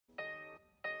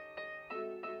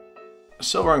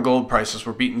Silver and gold prices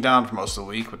were beaten down for most of the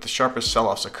week, with the sharpest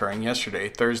sell-offs occurring yesterday,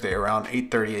 Thursday, around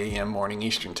 8:30 a.m. morning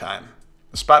Eastern Time.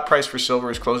 The spot price for silver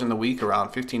is closing the week around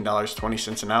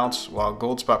 $15.20 an ounce, while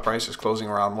gold spot price is closing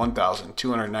around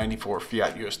 1,294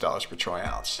 fiat US dollars per troy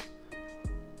ounce.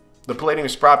 The palladium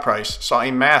spot price saw a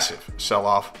massive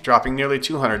sell-off, dropping nearly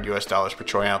 200 US dollars per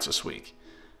troy ounce this week.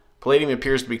 Palladium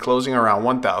appears to be closing around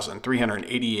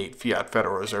 1,388 fiat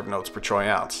Federal Reserve notes per troy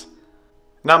ounce.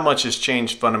 Not much has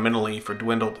changed fundamentally for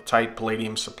dwindled tight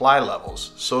palladium supply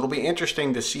levels, so it'll be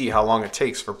interesting to see how long it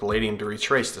takes for palladium to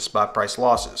retrace the spot price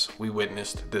losses we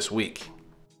witnessed this week.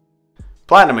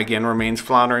 Platinum again remains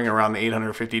floundering around the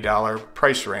 $850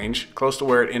 price range, close to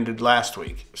where it ended last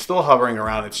week, still hovering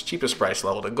around its cheapest price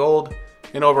level to gold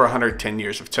in over 110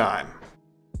 years of time.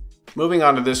 Moving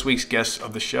on to this week's guest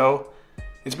of the show.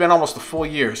 It's been almost a full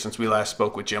year since we last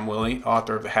spoke with Jim Willie,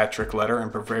 author of the Hat Trick Letter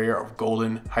and purveyor of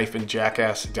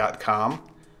golden-jackass.com.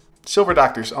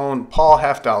 SilverDoctors' own Paul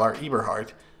Halfdollar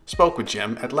Eberhardt spoke with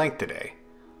Jim at length today.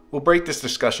 We'll break this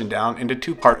discussion down into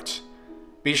two parts.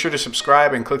 Be sure to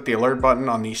subscribe and click the alert button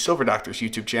on the SilverDoctors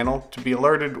YouTube channel to be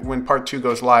alerted when part 2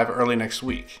 goes live early next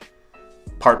week.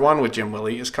 Part 1 with Jim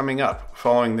Willie is coming up,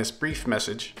 following this brief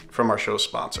message from our show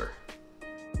sponsor.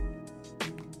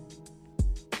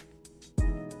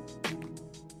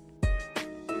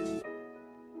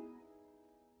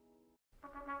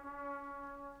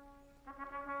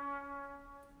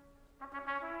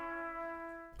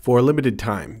 For a limited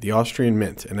time, the Austrian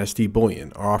Mint and SD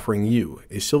Bullion are offering you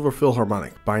a Silver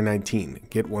Philharmonic Buy 19,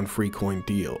 Get 1 Free coin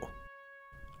deal.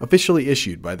 Officially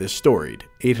issued by this storied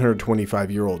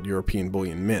 825-year-old European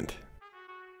bullion mint.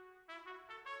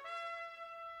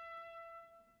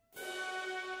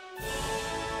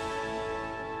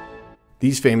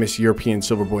 These famous European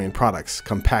silver bullion products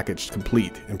come packaged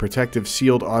complete in protective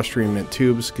sealed Austrian Mint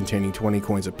tubes containing 20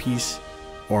 coins apiece,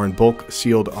 or in bulk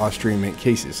sealed Austrian Mint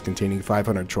cases containing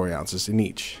 500 troy ounces in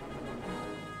each.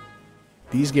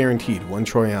 These guaranteed 1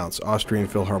 troy ounce Austrian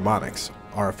Philharmonics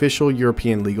are official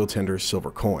European legal tender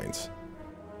silver coins.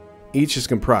 Each is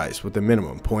comprised with a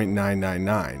minimum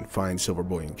 0.999 fine silver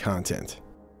bullion content.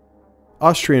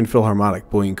 Austrian Philharmonic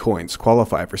bullion coins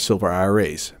qualify for silver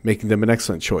IRAs, making them an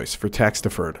excellent choice for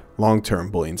tax-deferred,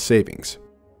 long-term bullion savings.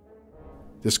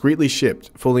 Discreetly shipped,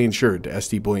 fully insured to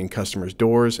SD Bullion customers'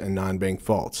 doors and non-bank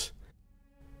vaults.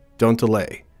 Don't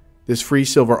delay. This free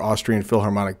silver Austrian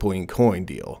Philharmonic bullion coin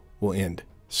deal will end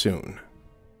soon.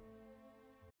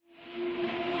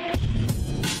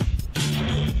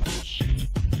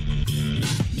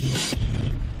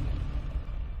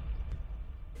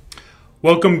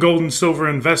 Welcome, gold and silver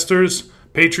investors,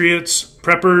 patriots,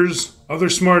 preppers, other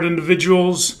smart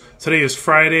individuals. Today is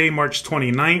Friday, March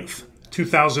 29th.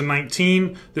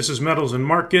 2019. This is Metals and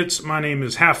Markets. My name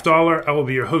is Halfdollar. I will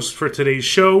be your host for today's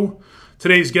show.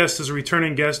 Today's guest is a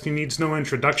returning guest who needs no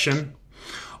introduction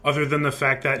other than the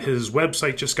fact that his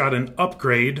website just got an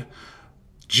upgrade.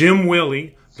 Jim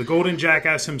Willie, the Golden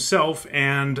Jackass himself,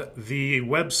 and the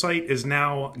website is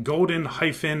now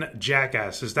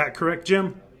golden-jackass. Is that correct,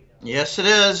 Jim? Yes, it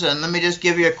is. And let me just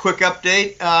give you a quick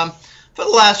update. For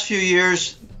the last few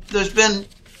years, there's been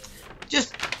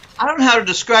just, I don't know how to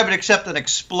describe it except an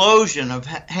explosion of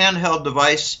handheld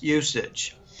device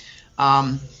usage.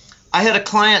 I had a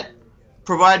client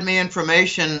provide me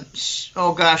information,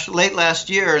 late last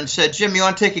year, and said, Jim, you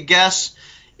want to take a guess?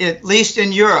 At least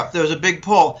in Europe, there was a big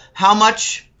poll. How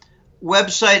much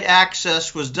website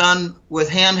access was done with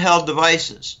handheld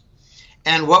devices?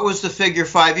 And what was the figure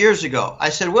 5 years ago? I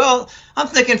said, well, I'm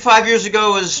thinking 5 years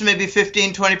ago it was maybe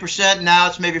 15, 20%. Now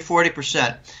it's maybe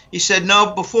 40%. He said,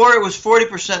 no, before it was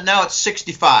 40%. Now it's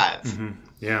 65. Mm-hmm.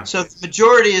 Yeah. So the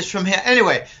majority is from hand.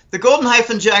 Anyway, the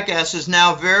Golden-Jackass is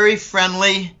now very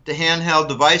friendly to handheld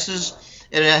devices.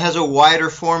 It has a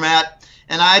wider format.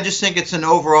 And I just think it's an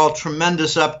overall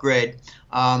tremendous upgrade.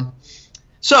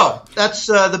 So that's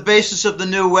the basis of the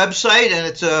new website. And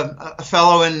it's a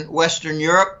fellow in Western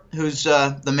Europe who's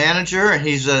the manager, and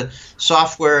he's a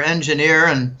software engineer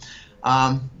and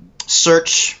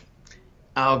search,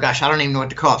 I don't even know what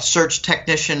to call it, search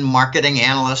technician, marketing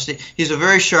analyst. He's a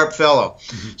very sharp fellow.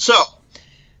 Mm-hmm. So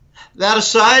that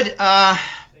aside,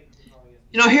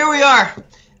 here we are.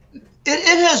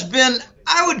 It has been,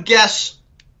 I would guess,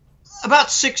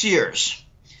 about 6 years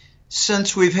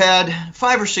since we've had,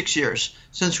 5 or 6 years,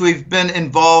 since we've been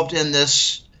involved in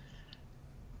this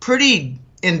pretty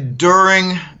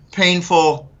enduring,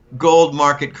 painful gold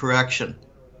market correction.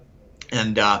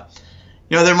 And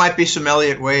there might be some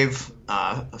Elliott Wave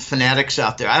fanatics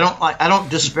out there. I don't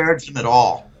disparage them at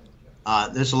all.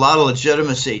 There's a lot of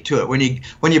legitimacy to it.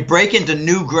 When you break into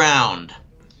new ground,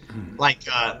 like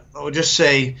we'll just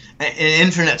say an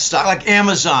internet stock like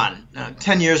Amazon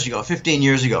 10 years ago, 15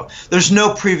 years ago. There's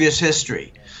no previous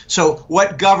history. So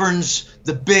what governs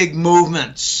the big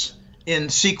movements in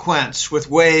sequence with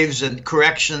waves and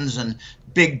corrections and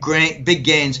big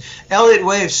gains? Elliott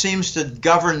wave seems to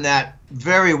govern that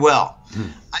very well.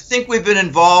 I think we've been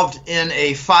involved in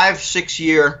a 5-6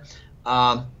 year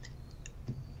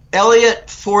Elliott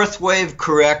fourth wave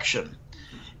correction.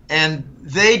 And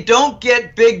they don't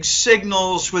get big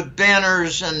signals with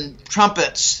banners and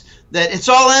trumpets that it's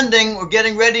all ending, we're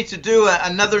getting ready to do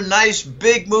another nice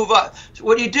big move up. So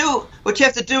what you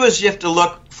have to do is you have to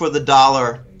look for the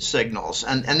dollar signals.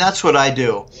 And that's what I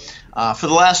do. For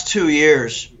the last 2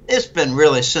 years, it's been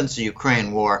really since the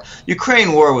Ukraine war.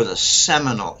 Ukraine war was a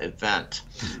seminal event.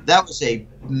 That was a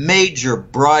major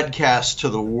broadcast to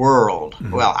the world,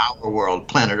 well, our world,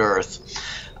 planet Earth,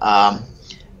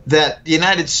 that the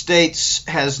United States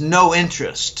has no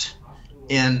interest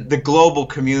in the global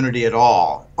community at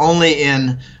all, only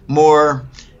in more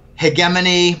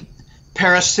hegemony,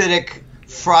 parasitic,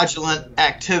 fraudulent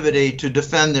activity to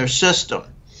defend their system.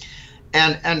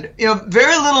 And you know,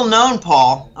 very little known,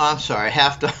 Paul. Oh, I'm sorry,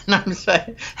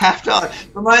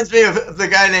 $50. Reminds me of the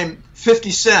guy named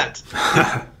 50 Cent.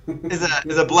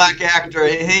 He's a black actor.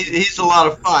 He's a lot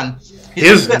of fun. He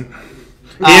is.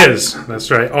 That's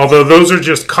right. Although those are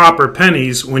just copper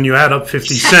pennies when you add up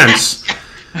 50 cents.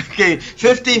 Okay,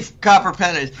 50 copper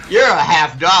pennies. You're a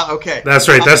 $50. Okay. That's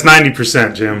right. That's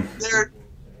 90%, Jim.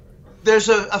 There's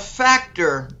a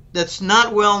factor that's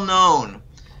not well known,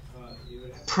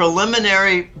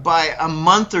 preliminary by a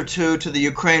month or two to the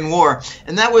Ukraine war,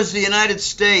 and that was the United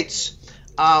States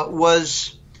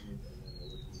was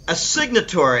a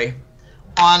signatory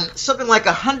on something like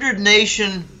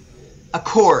 100-nation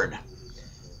accord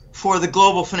for the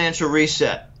global financial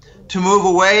reset, to move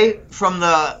away from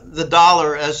the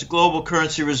dollar as the global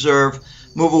currency reserve,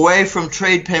 move away from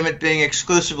trade payment being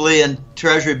exclusively in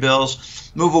treasury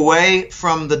bills, move away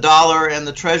from the dollar and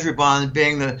the treasury bond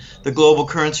being the global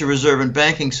currency reserve and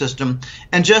banking system,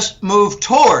 and just move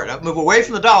away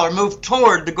from the dollar, move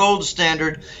toward the gold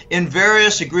standard in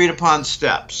various agreed upon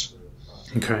steps.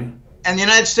 Okay. And the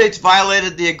United States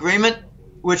violated the agreement,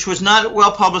 which was not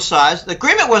well publicized. The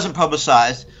agreement wasn't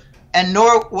publicized, and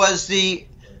nor was the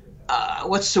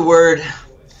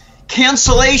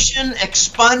cancellation,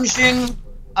 expunging,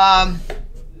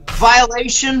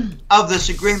 violation of this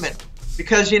agreement,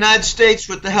 because the United States,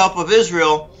 with the help of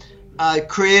Israel,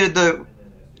 created the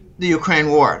Ukraine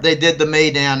war. They did the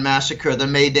Maidan massacre, the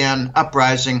Maidan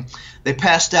uprising. They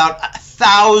passed out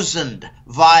 1,000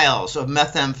 vials of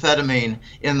methamphetamine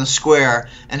in the square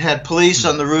and had police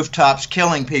on the rooftops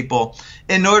killing people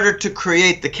in order to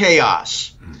create the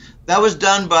chaos. That was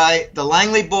done by the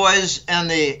Langley boys and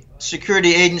the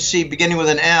security agency beginning with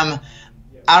an M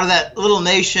out of that little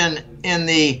nation in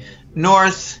the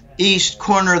northeast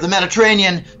corner of the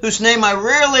Mediterranean, whose name I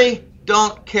really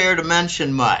don't care to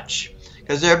mention much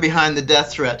because they're behind the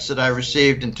death threats that I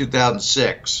received in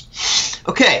 2006.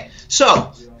 Okay,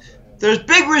 so there's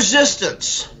big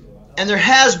resistance, and there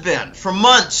has been for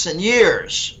months and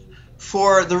years,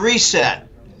 for the reset.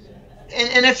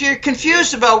 And if you're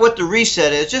confused about what the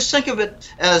reset is, just think of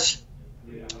it as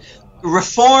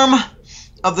reform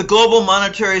of the global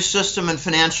monetary system and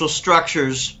financial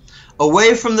structures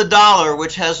away from the dollar,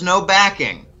 which has no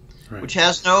backing, right, which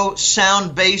has no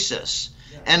sound basis,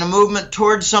 and a movement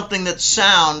towards something that's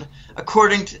sound,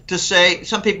 according to say,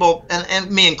 some people, and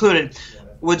me included,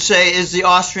 would say is the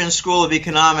Austrian School of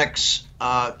Economics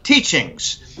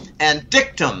teachings and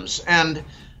dictums and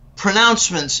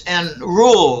pronouncements and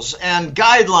rules and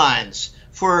guidelines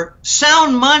for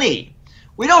sound money.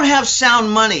 We don't have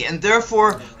sound money, and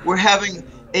therefore we're having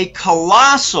a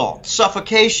colossal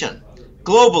suffocation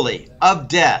globally of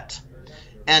debt.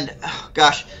 And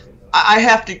gosh, I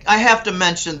have to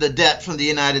mention the debt from the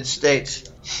United States.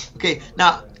 Okay,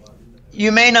 now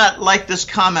you may not like this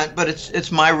comment, but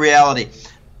it's my reality.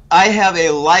 I have a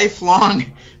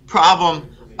lifelong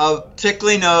problem of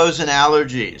tickly nose and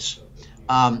allergies.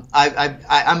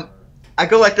 I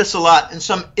go like this a lot, and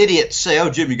some idiots say, "Oh,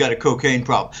 Jim, you got a cocaine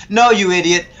problem." No, you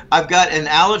idiot. I've got an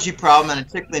allergy problem and a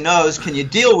tickly nose. Can you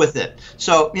deal with it?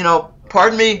 So, you know,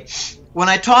 pardon me, when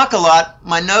I talk a lot,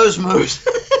 my nose moves,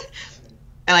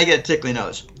 and I get a tickly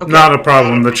nose. Okay. Not a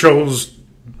problem. The trolls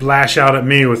lash out at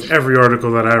me with every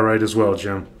article that I write as well,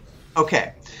 Jim.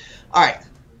 Okay. All right.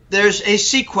 There's a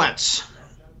sequence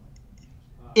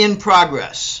in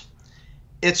progress.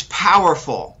 It's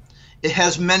powerful. It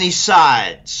has many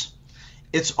sides.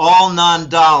 It's all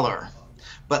non-dollar.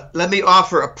 But let me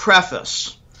offer a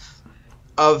preface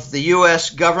of the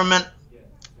U.S. government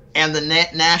and the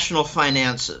national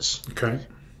finances. Okay.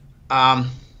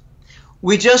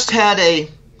 We just had an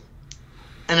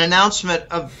announcement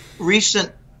of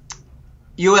recent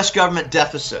U.S. government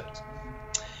deficit,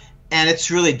 and it's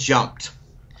really jumped.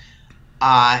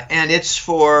 And it's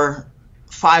for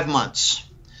 5 months.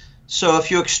 So if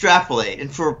you extrapolate,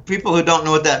 and for people who don't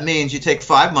know what that means, you take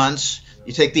 5 months,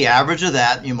 you take the average of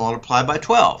that, and you multiply by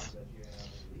 12.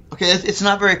 Okay, it's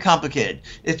not very complicated.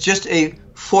 It's just a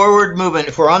forward movement.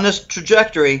 If we're on this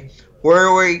trajectory, where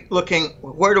are we looking?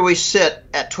 Where do we sit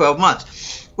at 12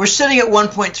 months? We're sitting at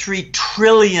 $1.3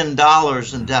 trillion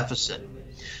in deficit.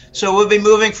 So we'll be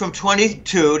moving from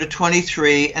 22 to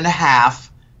 23.5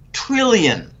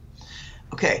 trillion.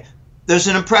 Okay, there's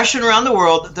an impression around the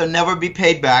world that they'll never be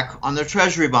paid back on their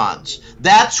treasury bonds.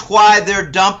 That's why they're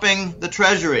dumping the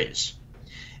treasuries.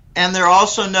 And they're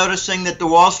also noticing that the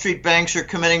Wall Street banks are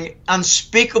committing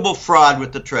unspeakable fraud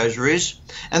with the treasuries.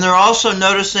 And they're also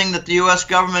noticing that the U.S.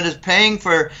 government is paying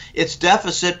for its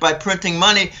deficit by printing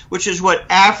money, which is what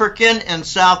African and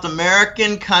South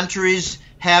American countries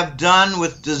have done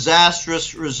with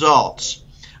disastrous results.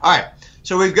 All right,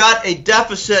 so we've got a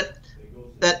deficit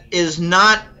that is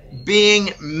not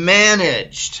being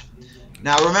managed.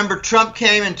 Now remember, Trump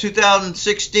came in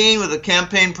 2016 with a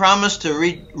campaign promise to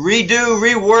redo,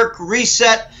 rework,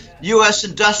 reset U.S.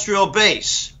 industrial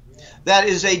base. That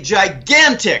is a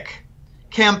gigantic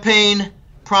campaign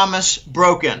promise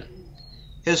broken.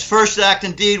 His first act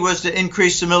indeed was to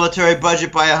increase the military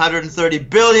budget by $130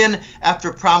 billion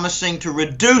after promising to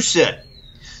reduce it.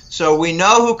 So we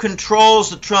know who controls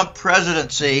the Trump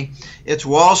presidency. It's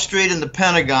Wall Street and the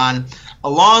Pentagon,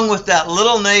 along with that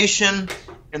little nation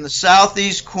in the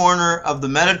southeast corner of the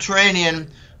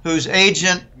Mediterranean, whose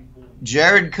agent,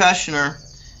 Jared Kushner,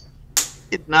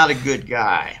 is not a good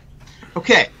guy.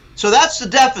 Okay, so that's the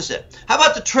deficit. How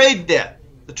about the trade debt,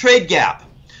 the trade gap?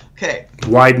 Okay,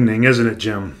 Widening, isn't it,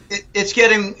 Jim? it's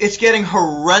getting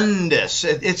horrendous.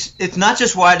 It's not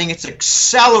just widening; it's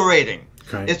accelerating.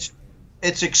 Okay.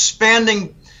 It's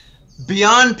expanding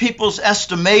beyond people's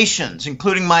estimations,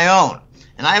 including my own.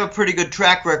 And I have a pretty good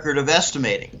track record of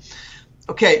estimating.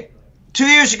 Okay, 2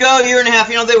 years ago, a year and a half,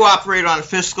 they operate on a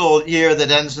fiscal year that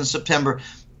ends in September.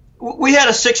 We had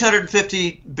a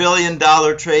 $650 billion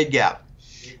trade gap.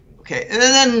 Okay, and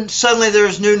then suddenly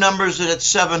there's new numbers that it's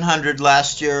 700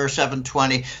 last year or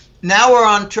 720. Now we're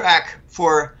on track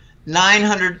for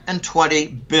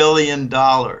 $920 billion.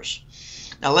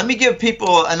 Now let me give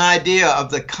people an idea of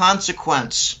the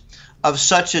consequence of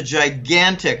such a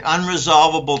gigantic,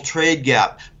 unresolvable trade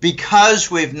gap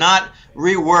because we've not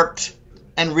reworked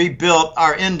and rebuilt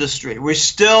our industry. We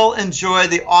still enjoy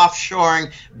the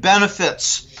offshoring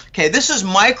benefits. Okay, this is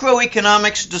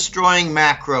microeconomics destroying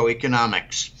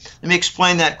macroeconomics. Let me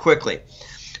explain that quickly.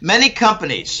 Many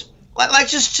companies, like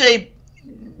just say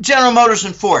General Motors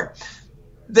and Ford,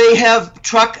 they have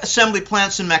truck assembly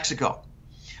plants in Mexico.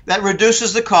 That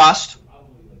reduces the cost.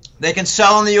 They can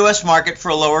sell in the U.S. market for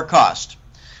a lower cost.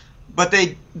 But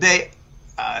they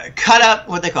cut out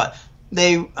what they call it.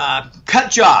 They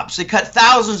cut jobs. They cut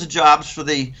thousands of jobs for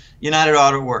the United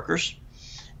Auto Workers.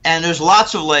 And there's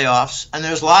lots of layoffs. And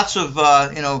there's lots of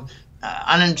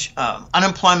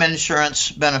unemployment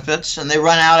insurance benefits. And they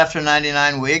run out after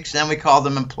 99 weeks. Then we call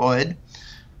them employed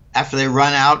after they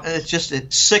run out.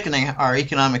 It's sickening, our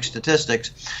economic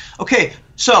statistics. Okay,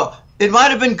 so it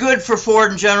might have been good for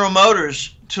Ford and General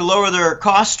Motors to lower their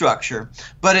cost structure,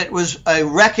 but it was a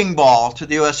wrecking ball to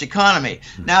the U.S. economy.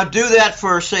 Now do that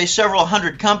for, say, several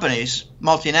hundred companies,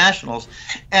 multinationals,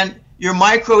 and your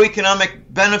microeconomic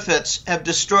benefits have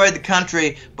destroyed the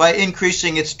country by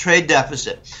increasing its trade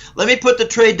deficit. Let me put the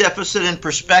trade deficit in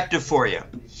perspective for you.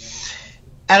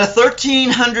 At a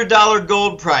 $1,300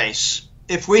 gold price,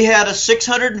 if we had a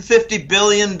 $650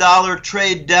 billion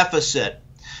trade deficit,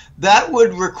 that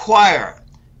would require,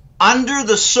 under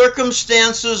the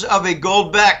circumstances of a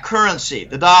gold-backed currency,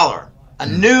 the dollar, a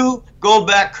new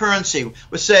gold-backed currency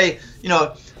with, say,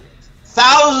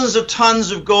 thousands of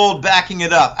tons of gold backing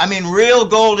it up. I mean, real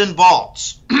gold in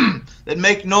vaults that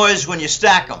make noise when you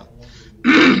stack them.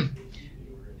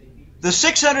 The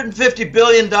 $650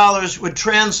 billion would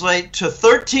translate to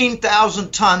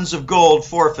 13,000 tons of gold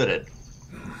forfeited.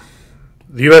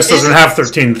 The U.S. doesn't have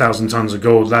 13,000 tons of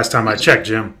gold last time I checked,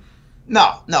 Jim.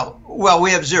 No. Well,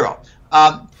 we have zero.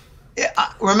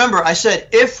 Remember, I said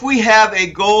if we have a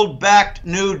gold-backed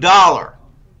new dollar,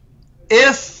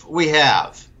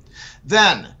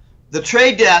 then the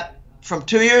trade debt from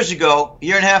 2 years ago, a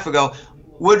year and a half ago,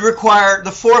 would require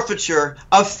the forfeiture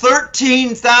of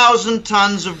 13,000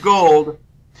 tons of gold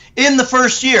in the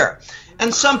first year.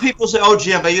 And some people say, oh,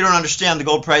 Jim, but you don't understand the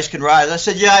gold price can rise. I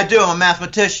said, yeah, I do. I'm a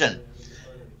mathematician.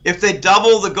 If they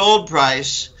double the gold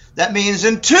price, that means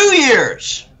in 2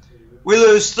 years, we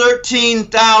lose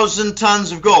 13,000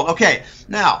 tons of gold. Okay,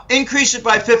 now, increase it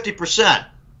by 50%.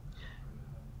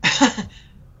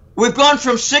 We've gone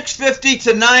from 650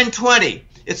 to 920.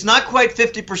 It's not quite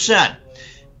 50%.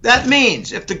 That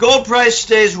means if the gold price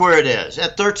stays where it is,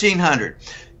 at 1,300,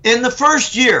 in the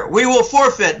first year, we will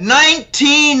forfeit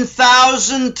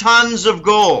 19,000 tons of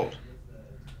gold.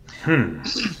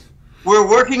 We're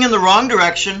working in the wrong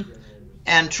direction,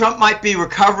 and Trump might be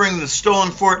recovering the stolen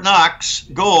Fort Knox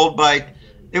gold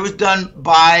it was done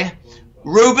by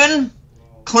Rubin,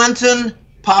 Clinton,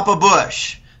 Papa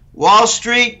Bush, Wall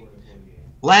Street,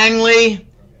 Langley,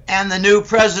 and the new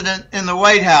president in the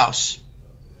White House,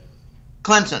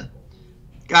 Clinton.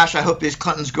 Gosh, I hope these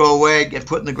Clintons go away, get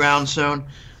put in the ground soon.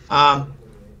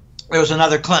 There was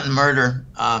another Clinton murder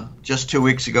just 2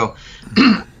 weeks ago.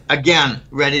 Again,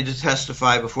 ready to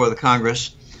testify before the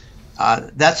Congress.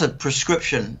 That's a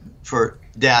prescription for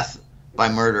death by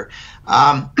murder.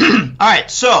 All right,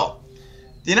 so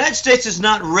the United States is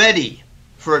not ready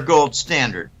for a gold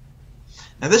standard.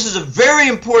 Now, this is a very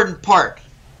important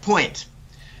point.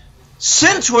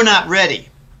 Since we're not ready,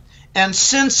 and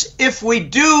since if we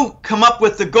do come up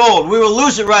with the gold, we will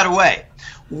lose it right away,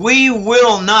 we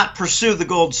will not pursue the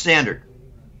gold standard.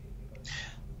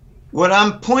 What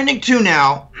I'm pointing to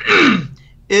now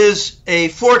is a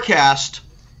forecast,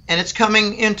 and it's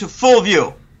coming into full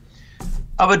view,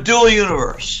 of a dual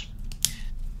universe.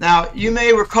 Now, you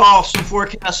may recall some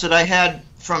forecasts that I had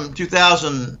from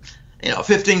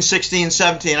 2015, 16,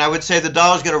 17. I would say the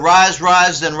dollar's going to rise,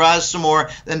 then rise some more,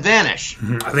 then vanish.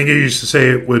 I think you used to say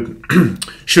it would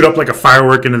shoot up like a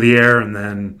firework into the air and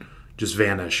then just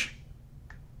vanish.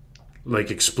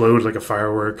 Like explode like a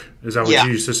firework. Is that what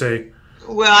you used to say?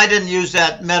 Well, I didn't use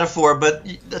that metaphor, but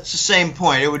that's the same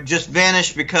point. It would just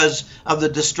vanish because of the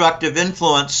destructive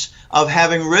influence of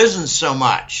having risen so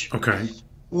much. Okay.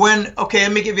 Let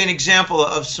me give you an example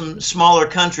of some smaller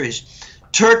countries.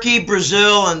 Turkey,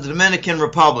 Brazil, and the Dominican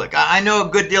Republic. I know a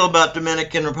good deal about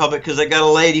Dominican Republic because I got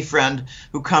a lady friend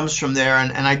who comes from there,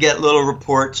 and I get little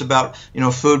reports about,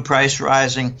 food price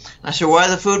rising. And I said, why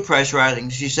the food price rising?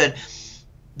 She said,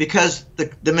 because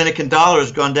the Dominican dollar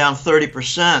has gone down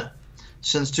 30%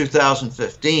 since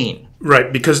 2015.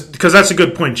 Right, because that's a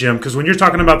good point, Jim, because when you're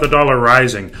talking about the dollar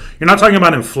rising, you're not talking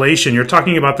about inflation, you're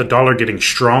talking about the dollar getting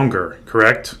stronger,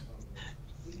 correct?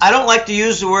 I don't like to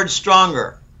use the word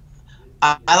stronger.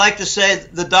 I like to say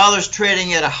the dollar's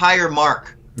trading at a higher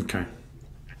mark. Okay.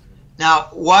 Now,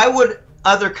 why would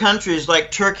other countries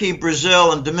like Turkey,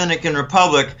 Brazil, and Dominican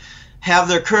Republic have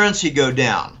their currency go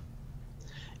down?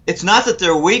 It's not that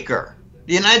they're weaker.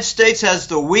 The United States has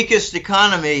the weakest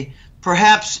economy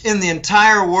perhaps in the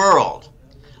entire world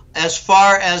as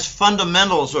far as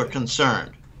fundamentals are concerned.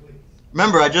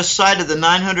 Remember, I just cited the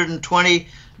 $920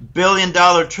 billion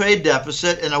trade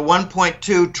deficit and a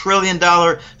 $1.2 trillion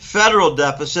federal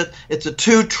deficit. It's a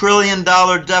 $2 trillion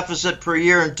deficit per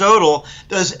year in total.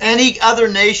 Does any other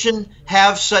nation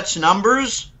have such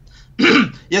numbers?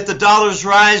 Yet the dollar's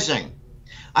rising.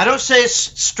 I don't say it's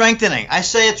strengthening. I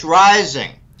say it's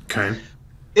rising. Okay.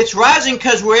 It's rising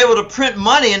because we're able to print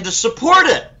money and to support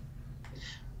it.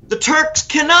 The Turks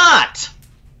cannot.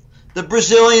 The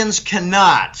Brazilians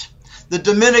cannot. The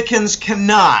Dominicans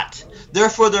cannot.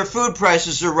 Therefore, their food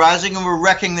prices are rising and we're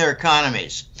wrecking their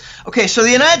economies. Okay, so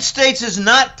the United States is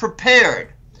not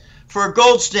prepared for a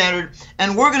gold standard,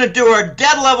 and we're going to do our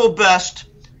dead level best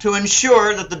to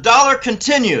ensure that the dollar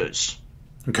continues.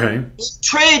 Okay. In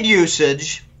trade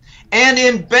usage and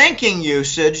in banking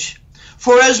usage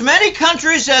for as many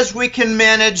countries as we can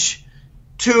manage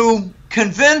to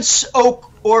convince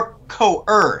or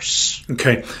coerce.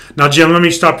 Okay. Now, Jim, let me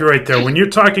stop you right there. When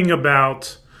you're talking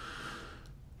about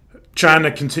trying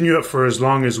to continue it for as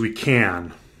long as we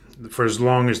can, for as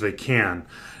long as they can.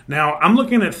 Now, I'm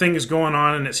looking at things going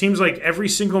on, and it seems like every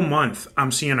single month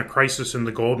I'm seeing a crisis in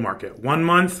the gold market. 1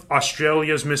 month,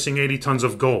 Australia's missing 80 tons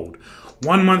of gold.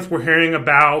 1 month we're hearing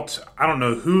about, I don't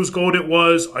know whose gold it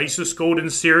was, ISIS gold in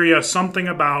Syria, something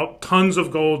about tons of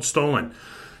gold stolen.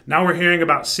 Now we're hearing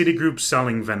about Citigroup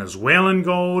selling Venezuelan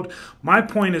gold. My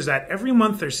point is that every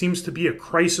month there seems to be a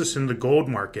crisis in the gold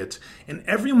market, and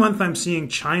every month I'm seeing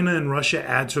China and Russia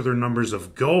add to their numbers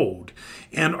of gold.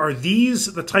 And are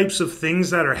these the types of things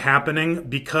that are happening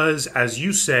because, as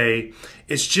you say,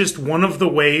 it's just one of the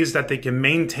ways that they can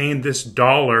maintain this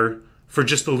dollar for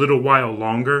just a little while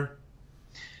longer?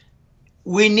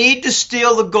 We need to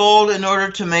steal the gold in order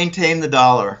to maintain the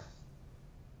dollar.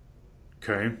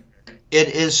 Okay. It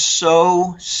is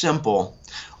so simple.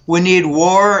 We need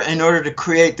war in order to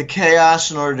create the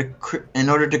chaos, in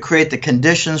order to create the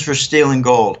conditions for stealing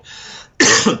gold.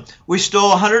 We stole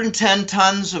 110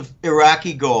 tons of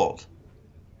Iraqi gold.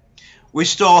 We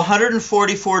stole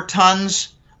 144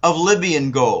 tons of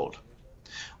Libyan gold.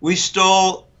 We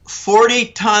stole 40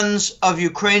 tons of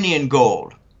Ukrainian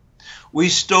gold. We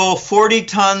stole 40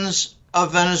 tons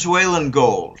of Venezuelan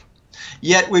gold.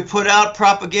 Yet we put out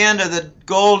propaganda that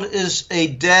gold is a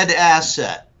dead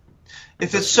asset.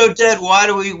 If it's so dead, why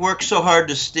do we work so hard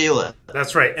to steal it?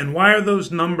 That's right. And why are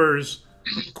those numbers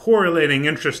correlating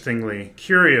interestingly,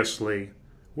 curiously,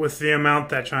 with the amount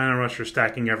that China and Russia are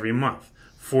stacking every month?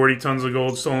 40 tons of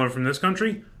gold stolen from this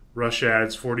country, Russia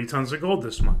adds 40 tons of gold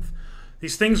this month.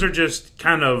 These things are just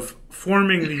kind of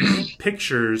forming these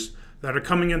pictures that are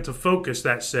coming into focus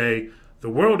that say the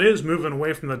world is moving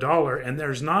away from the dollar and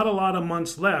there's not a lot of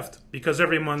months left because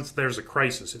every month there's a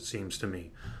crisis, it seems to me.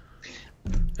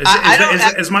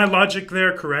 Is my logic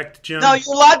there correct, Jim? No,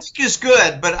 your logic is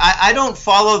good, but I don't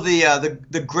follow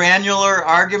the granular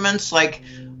arguments like,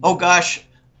 oh gosh,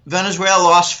 Venezuela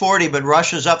lost 40, but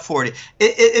Russia's up 40.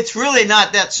 It's really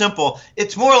not that simple.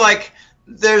 It's more like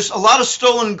there's a lot of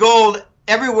stolen gold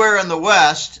everywhere in the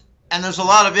West, and there's a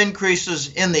lot of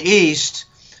increases in the East.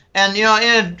 And, you know,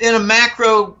 in a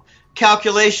macro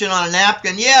calculation on a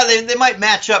napkin, yeah, they might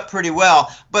match up pretty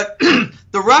well. But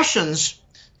the Russians...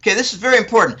 Okay, this is very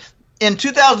important. In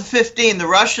 2015, the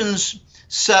Russians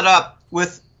set up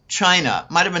with China,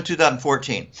 might have been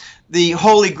 2014, the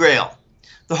Holy Grail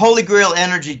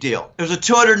energy deal. It was a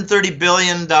 $230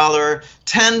 billion,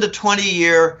 10 to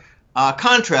 20-year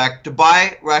contract to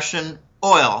buy Russian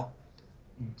oil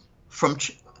from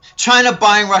China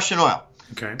buying Russian oil.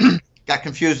 Okay. Got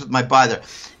confused with my buy there.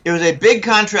 It was a big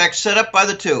contract set up by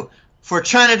the two for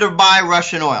China to buy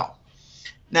Russian oil.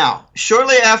 Now,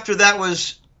 shortly after that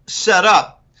was set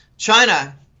up,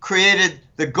 China created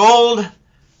the gold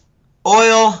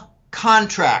oil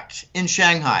contract in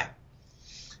Shanghai,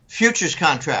 futures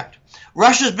contract.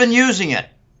 Russia's been using it.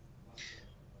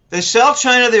 They sell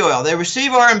China the oil. They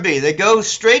receive RMB. They go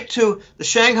straight to the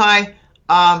Shanghai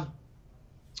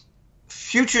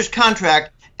futures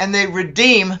contract, and they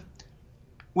redeem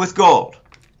with gold.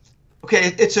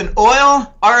 Okay, it's an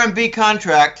oil RMB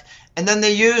contract, and then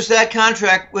they use that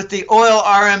contract with the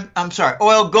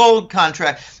oil gold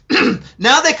contract.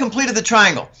 Now they completed the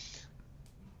triangle.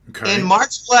 Okay. In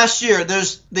March of last year,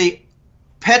 there's the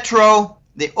oil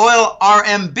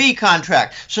RMB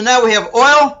contract. So now we have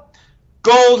oil,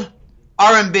 gold,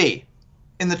 RMB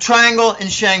in the triangle in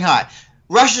Shanghai.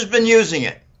 Russia's been using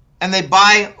it, and they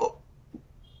buy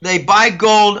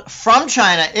gold from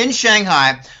China in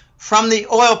Shanghai from the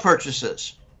oil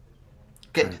purchases.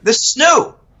 Okay, this is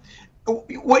new.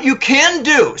 What you can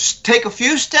do is take a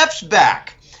few steps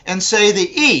back and say the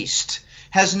East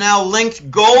has now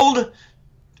linked gold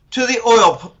to the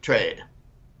oil trade.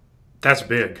 That's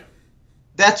big.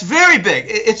 That's very big.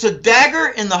 It's a dagger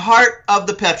in the heart of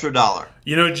the petrodollar.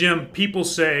 You know, Jim, people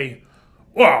say,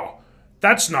 well,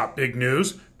 that's not big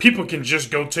news. People can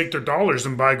just go take their dollars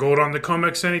and buy gold on the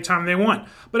COMEX anytime they want.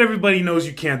 But everybody knows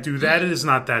you can't do that. It is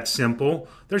not that simple.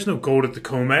 There's no gold at the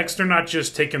COMEX. They're not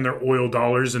just taking their oil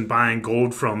dollars and buying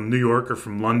gold from New York or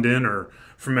from London or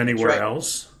from anywhere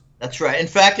else. That's right. In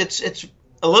fact, it's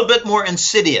a little bit more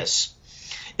insidious.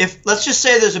 If let's just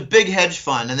say there's a big hedge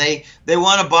fund and they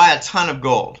want to buy a ton of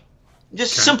gold.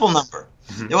 Just a simple number.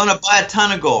 Mm-hmm. They want to buy a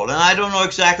ton of gold, and I don't know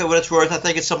exactly what it's worth. I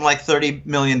think it's something like $30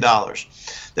 million.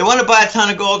 They want to buy a ton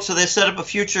of gold, so they set up a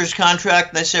futures contract,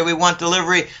 and they say, we want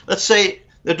delivery. Let's say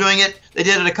they're doing it. They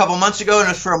did it a couple months ago, and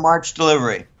it's for a March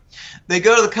delivery. They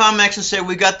go to the COMEX and say,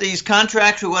 we got these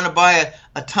contracts. We want to buy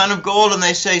a ton of gold, and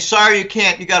they say, sorry, you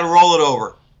can't. You got to roll it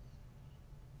over.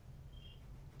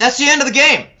 That's the end of the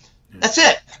game. That's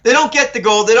it. They don't get the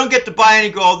gold. They don't get to buy any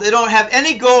gold. They don't have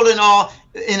any gold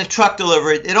in a truck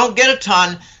delivery. They don't get a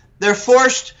ton. They're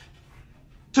forced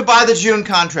to buy the June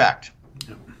contract.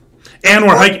 And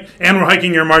we're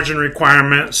hiking your margin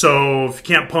requirement. So if you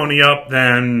can't pony up,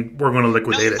 then we're going to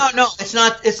liquidate it. No,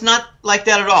 it's not like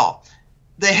that at all.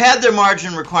 They had their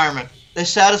margin requirement. They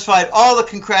satisfied all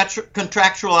the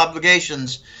contractual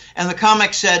obligations, and the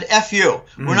COMEX said, "F you.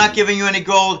 We're not giving you any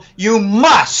gold. You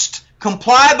must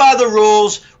comply by the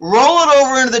rules, roll it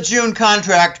over into the June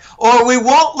contract, or we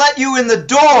won't let you in the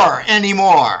door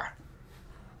anymore."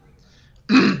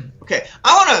 Okay,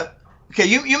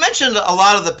 you mentioned a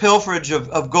lot of the pilferage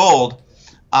of gold.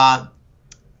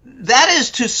 That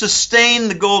is to sustain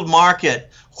the gold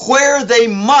market, where they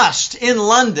must, in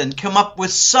London, come up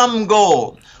with some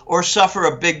gold or suffer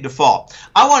a big default.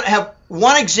 I want to have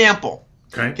one example.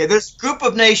 Okay, there's a group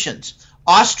of nations,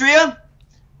 Austria,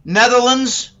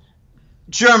 Netherlands,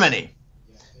 Germany.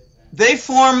 They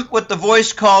form what the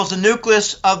Voice calls the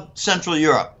nucleus of Central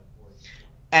Europe.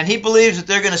 And he believes that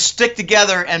they're going to stick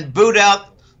together and boot out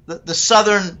the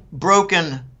southern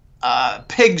broken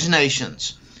pigs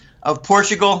nations of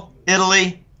Portugal,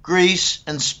 Italy, Greece,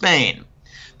 and Spain,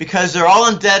 because they're all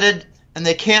indebted and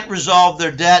they can't resolve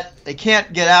their debt. They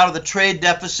can't get out of the trade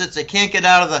deficits. They can't get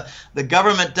out of the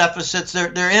government deficits.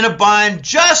 They're in a bind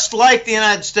just like the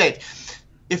United States.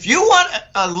 If you want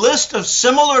a list of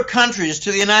similar countries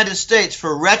to the United States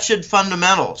for wretched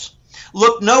fundamentals,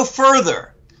 look no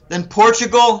further than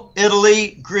Portugal,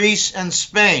 Italy, Greece, and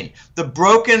Spain, the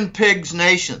broken pigs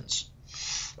nations.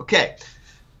 Okay,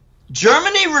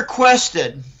 Germany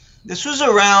requested, this was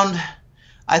around,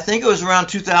 I think it was around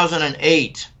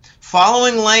 2008,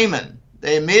 following Lehman,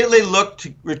 they immediately looked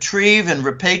to retrieve and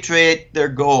repatriate their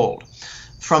gold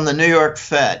from the New York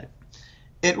Fed.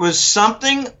 It was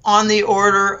something on the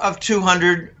order of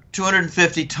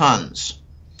 250 tons.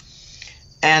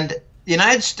 And the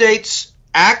United States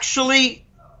actually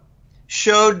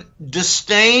showed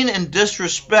disdain and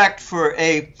disrespect for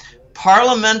a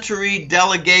parliamentary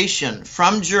delegation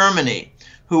from Germany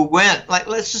who went, like,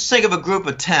 let's just think of a group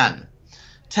of 10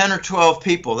 or 12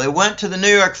 people. They went to the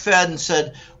New York Fed and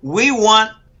said, we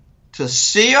want to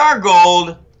see our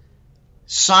gold,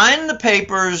 sign the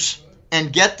papers,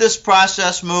 and get this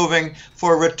process moving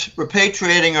for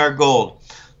repatriating our gold.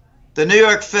 The New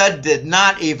York Fed did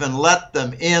not even let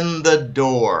them in the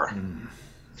door.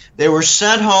 They were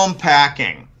sent home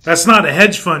packing. That's not a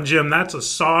hedge fund, Jim. That's a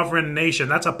sovereign nation.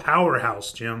 That's a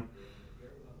powerhouse, Jim.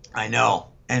 I know.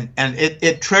 And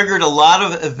it triggered a lot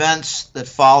of events that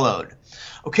followed.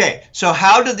 Okay, so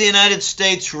how did the United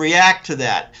States react to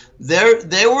that?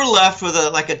 They were left with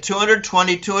like a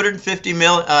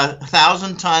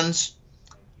 250,000 tons.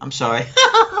 I'm sorry,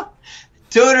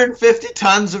 250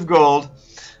 tons of gold.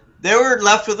 They were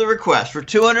left with a request for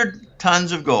 200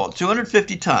 tons of gold,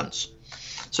 250 tons.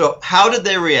 So how did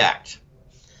they react?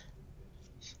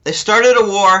 They started a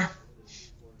war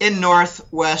in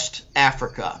Northwest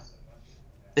Africa.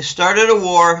 They started a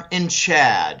war in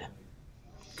Chad.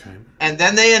 Okay. And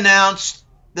then they announced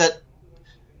that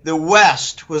the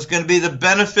West was going to be the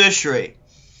beneficiary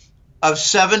of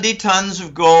 70 tons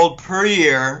of gold per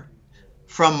year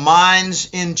from mines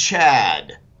in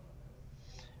Chad.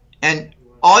 And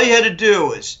all you had to do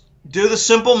was do the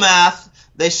simple math.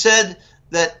 They said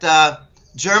that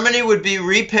Germany would be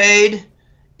repaid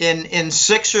in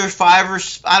 6 or 5 or,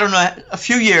 I don't know, a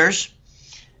few years,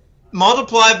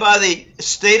 multiplied by the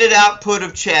stated output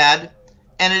of Chad,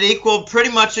 and it equaled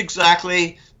pretty much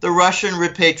exactly the Russian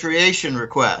repatriation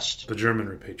request. The German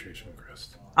repatriation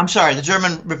request. I'm sorry, the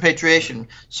German repatriation,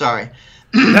 sorry.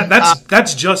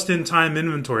 That's just-in-time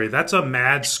inventory. That's a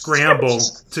mad scramble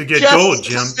to get gold,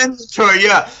 Jim. Inventory,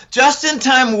 yeah.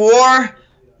 Just-in-time war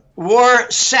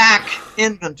sack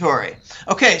inventory.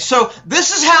 Okay, so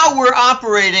this is how we're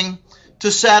operating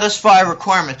to satisfy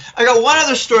requirements. I got one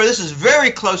other story. This is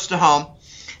very close to home,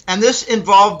 and this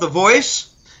involved the Voice.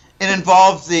 It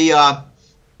involved the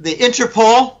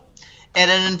Interpol,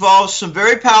 and it involves some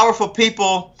very powerful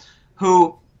people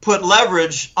who put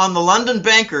leverage on the London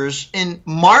bankers in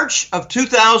March of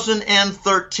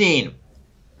 2013.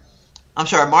 I'm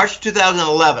sorry, March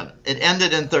 2011. It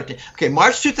ended in 13. Okay,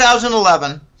 March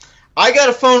 2011, I got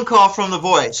a phone call from the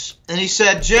Voice, and he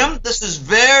said, Jim, this is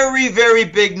very, very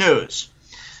big news.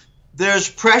 There's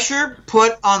pressure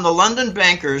put on the London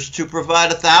bankers to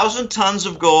provide 1,000 tons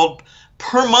of gold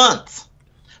per month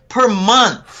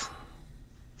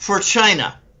for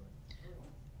China.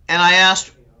 And I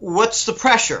asked, what's the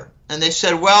pressure? And they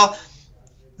said, well,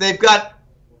 they've got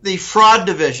the fraud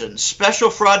division, special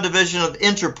fraud division of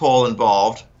Interpol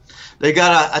involved. They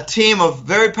got a team of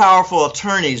very powerful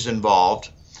attorneys involved.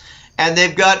 And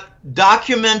they've got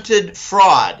documented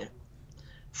fraud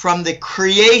from the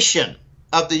creation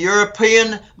of the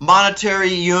European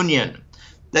Monetary Union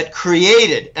that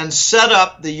created and set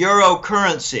up the euro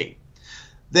currency.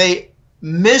 They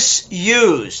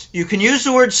misused, you can use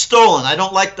the word stolen, I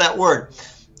don't like that word.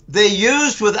 They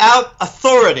used without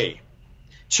authority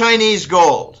Chinese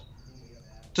gold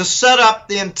to set up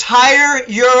the entire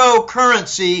euro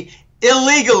currency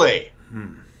illegally.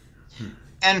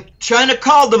 And China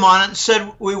called them on it and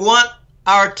said, we want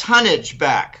our tonnage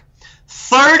back.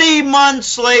 30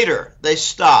 months later, they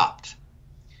stopped.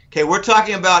 Okay, we're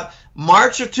talking about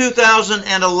March of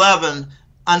 2011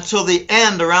 until the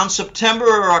end, around September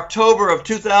or October of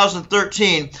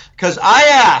 2013, because I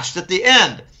asked at the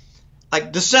end,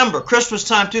 like December, Christmas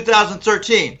time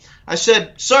 2013, I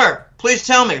said, sir, please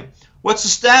tell me, what's the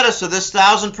status of this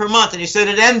 1,000 per month? And he said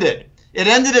it ended. It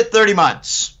ended at 30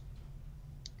 months.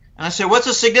 And I said, what's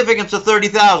the significance of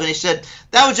 30,000? He said,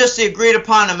 that was just the agreed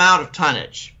upon amount of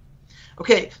tonnage.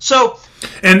 Okay, so...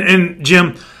 And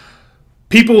Jim,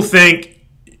 people think,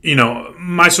 you know,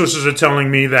 my sources are telling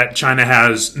me that China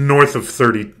has north of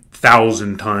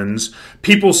 30,000 tons.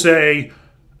 People say,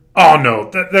 oh no,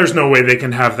 there's no way they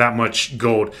can have that much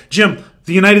gold. Jim,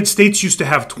 the United States used to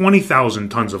have 20,000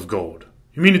 tons of gold.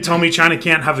 You mean to tell me China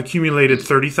can't have accumulated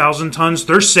 30,000 tons?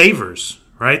 They're savers,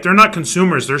 right? They're not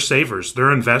consumers, they're savers.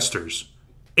 They're investors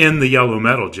in the yellow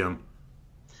metal, Jim.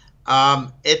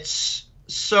 It's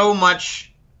so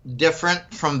much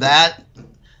different from that.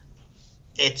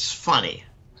 It's funny.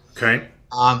 Okay.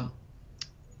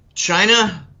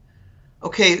 China,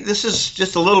 okay, this is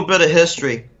just a little bit of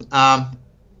history.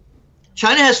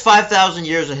 China has 5,000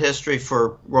 years of history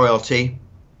for royalty,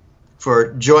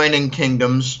 for joining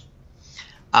kingdoms.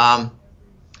 China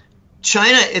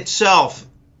itself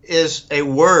is a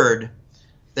word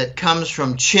that comes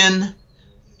from Qin,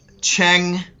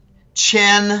 Cheng,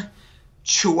 Chen,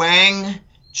 Chuang,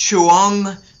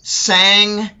 Chuang,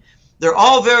 Sang. They're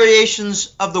all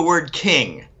variations of the word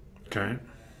king. Okay.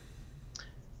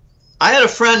 I had a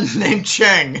friend named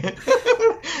Cheng,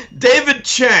 David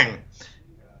Cheng.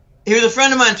 He was a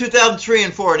friend of mine in 2003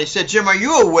 and 2004, and he said, Jim, are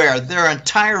you aware there are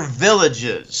entire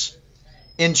villages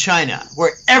in China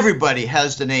where everybody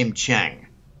has the name Cheng?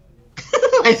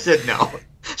 I said, no.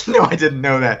 No, I didn't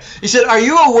know that. He said, are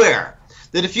you aware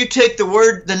that if you take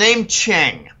the name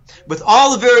Cheng, with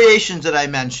all the variations that I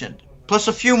mentioned, plus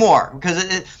a few more,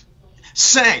 because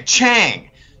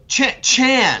Chang,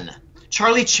 Chan,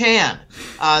 Charlie Chan,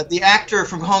 the actor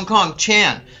from Hong Kong,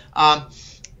 Chan,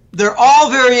 they're all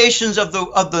variations of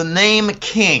the name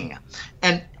King.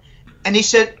 And he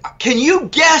said, can you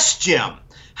guess, Jim,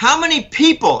 how many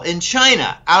people in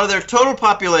China, out of their total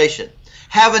population,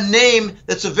 have a name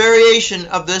that's a variation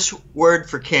of this word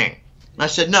for king? And I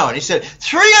said, no. And he said,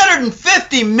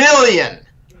 350 million.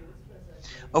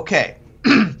 Okay.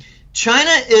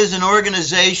 China is an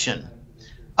organization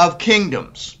of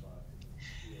kingdoms.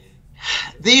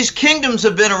 These kingdoms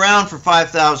have been around for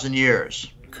 5,000 years.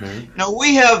 Okay. Now,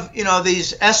 we have,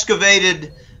 these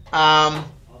excavated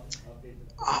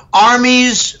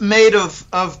armies made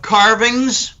of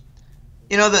carvings.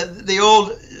 The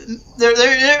old,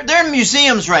 they're in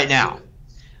museums right now.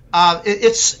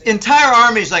 It's entire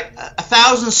armies, like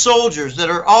 1,000 soldiers that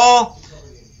are all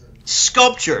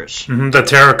sculptures. Mm-hmm. The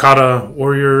terracotta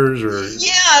warriors, or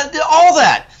yeah, all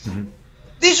that. Mm-hmm.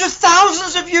 These are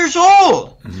thousands of years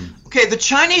old. Mm-hmm. Okay, the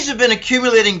Chinese have been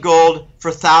accumulating gold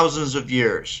for thousands of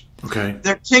years. Okay.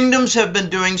 Their kingdoms have been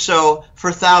doing so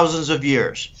for thousands of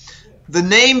years. The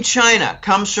name China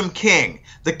comes from king.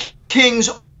 The kings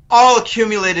all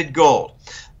accumulated gold.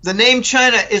 The name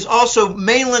China is also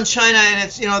mainland China, and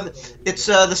it's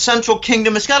the Central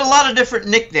Kingdom. It's got a lot of different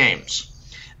nicknames.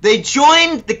 They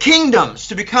joined the kingdoms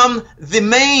to become the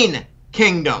main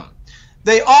kingdom.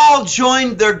 They all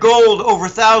joined their gold over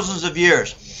thousands of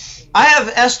years. I have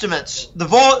estimates. The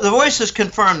Voice has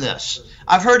confirmed this.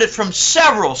 I've heard it from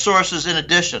several sources in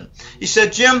addition. He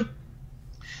said, Jim,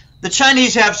 the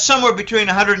Chinese have somewhere between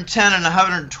 110 and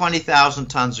 120,000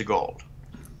 tons of gold.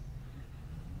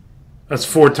 That's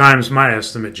 4 times my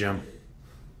estimate, Jim.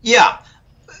 Yeah.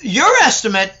 Your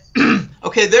estimate,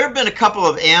 okay, there have been a couple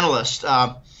of analysts,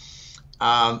 Alistair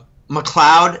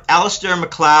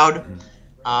McLeod,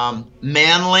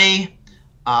 Manley,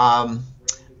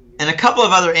 and a couple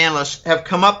of other analysts have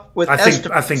come up with estimates.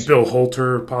 I think Bill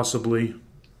Holter, possibly.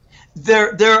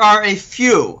 There are a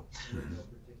few.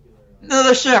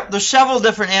 There's several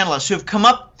different analysts who have come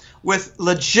up with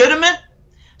legitimate,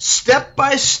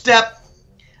 step-by-step,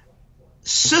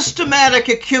 systematic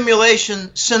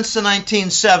accumulation since the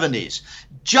 1970s.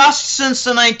 Just since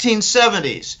the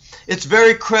 1970s, it's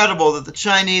very credible that the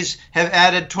Chinese have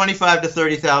added 25 to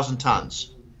 30,000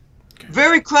 tons. Okay.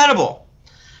 Very credible.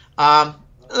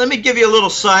 Let me give you a little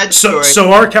side story.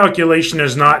 So our calculation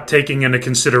is not taking into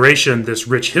consideration this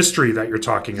rich history that you're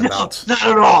talking about. No, not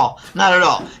at all. Not at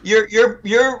all.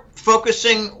 You're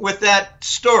focusing with that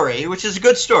story, which is a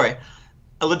good story,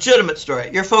 a legitimate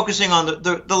story. You're focusing on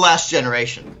the last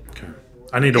generation. Okay.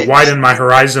 I need to widen my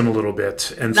horizon a little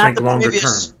bit and think longer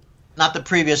term. Not the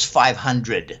previous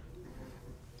 500.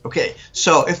 Okay,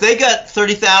 so if they got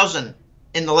 30,000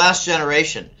 in the last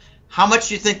generation, how much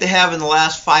do you think they have in the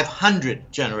last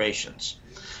 500 generations?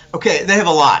 Okay, they have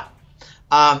a lot.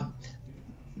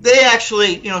 They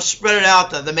actually, spread it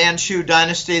out. The Manchu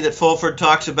dynasty that Fulford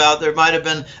talks about, there might have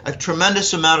been a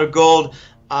tremendous amount of gold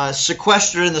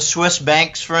sequestered in the Swiss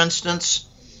banks, for instance,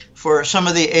 for some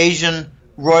of the Asian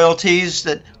royalties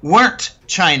that weren't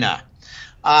China.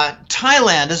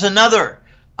 Thailand is another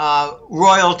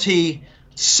royalty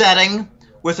setting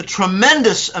with a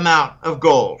tremendous amount of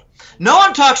gold. No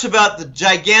one talks about the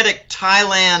gigantic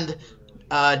Thailand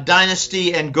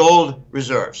dynasty and gold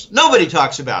reserves. Nobody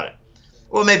talks about it.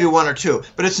 Well, maybe one or two,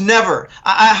 but it's never,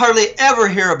 I hardly ever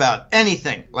hear about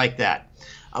anything like that.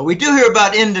 We do hear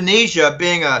about Indonesia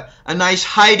being a nice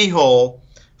hidey hole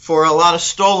for a lot of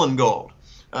stolen gold.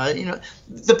 You know,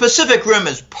 the Pacific Rim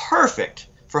is perfect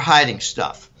for hiding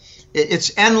stuff.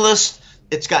 It's endless.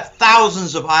 It's got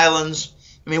thousands of islands.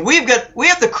 I mean, we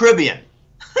have the Caribbean.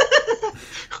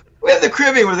 We have the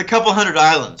Caribbean with a couple hundred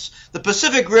islands. The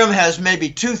Pacific Rim has maybe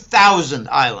 2,000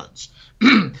 islands.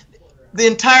 The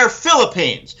entire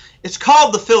Philippines. It's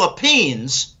called the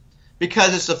Philippines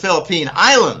because it's the Philippine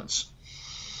Islands.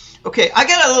 Okay, I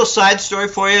got a little side story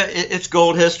for you. It's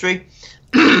gold history.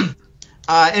 And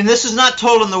this is not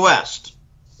told in the West,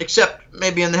 except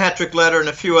maybe in the Hetrick Letter and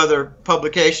a few other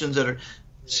publications that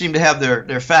seem to have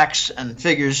their facts and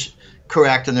figures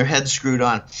correct and their heads screwed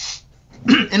on.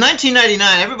 In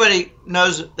 1999, everybody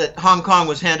knows that Hong Kong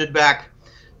was handed back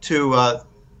to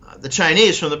the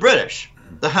Chinese from the British.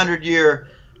 The 100-year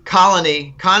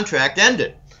colony contract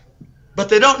ended. But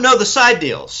they don't know the side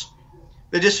deals.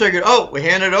 They just figured, oh, we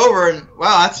hand it over and,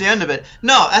 wow, that's the end of it.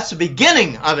 No, that's the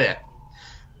beginning of it.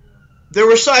 There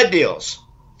were side deals.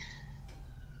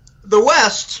 The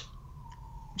West,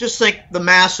 just think the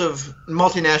massive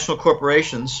multinational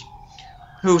corporations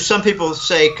who some people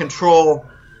say control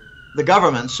the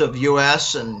governments of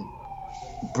U.S. and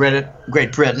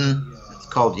Great Britain. It's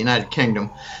called the United Kingdom.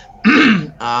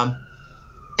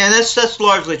 And that's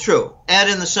largely true. Add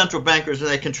in the central bankers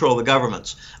and they control the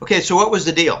governments. Okay, so what was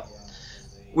the deal?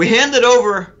 We handed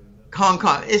over Hong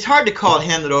Kong. It's hard to call it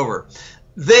handed over.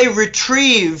 They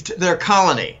retrieved their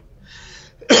colony.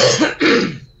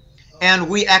 And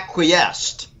we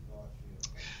acquiesced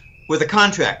with a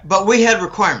contract. But we had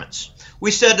requirements. We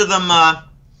said to them,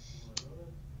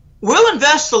 we'll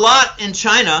invest a lot in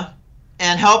China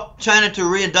and help China to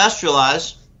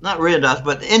reindustrialize. Not reindustrialize,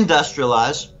 but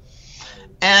industrialize.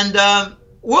 And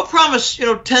we'll promise,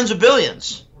 tens of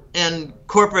billions in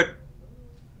corporate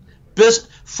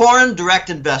foreign direct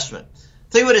investment.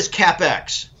 Think of it as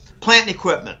CapEx, plant and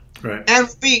equipment. Right. And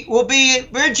we'll be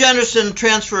very generous in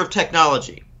transfer of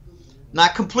technology.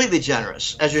 Not completely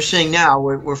generous. As you're seeing now,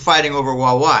 we're fighting over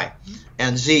Huawei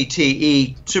and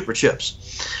ZTE super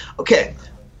chips. Okay,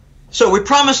 so we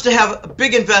promised to have a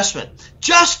big investment.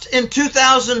 Just in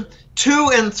 2002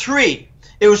 and 3,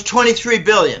 it was $23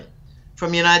 billion. From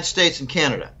the United States and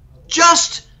Canada.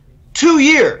 Just 2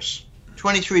 years,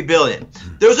 $23 billion.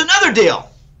 There was another deal.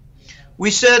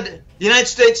 The United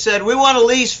States said, we want to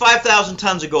lease 5,000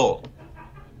 tons of gold.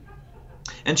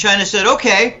 And China said,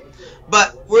 okay,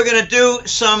 but we're going to do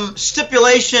some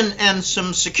stipulation and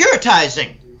some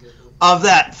securitizing of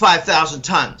that 5,000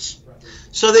 tons.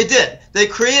 So they did. They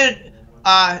created,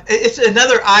 it's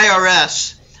another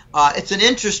IRS. It's an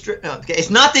interest, okay,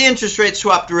 it's not the interest rate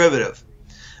swap derivative.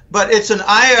 But it's an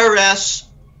IRS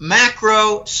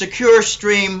macro secure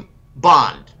stream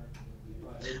bond.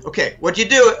 Okay, what you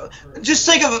do, just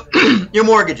think of your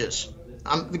mortgages.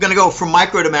 I'm going to go from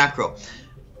micro to macro.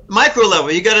 Micro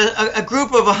level, you got a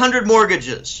group of 100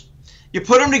 mortgages. You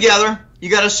put them together, you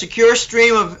got a secure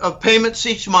stream of payments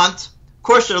each month. Of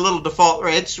course, there are little default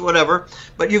rates, whatever.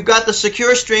 But you've got the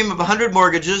secure stream of 100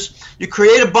 mortgages. You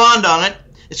create a bond on it.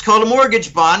 It's called a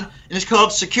mortgage bond, and it's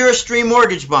called secure stream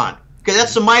mortgage bond. Okay,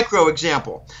 that's the micro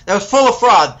example. That was full of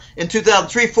fraud in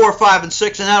 2003, 4, 5, and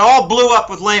 6, and that all blew up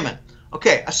with Lehman.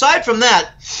 Okay, aside from that,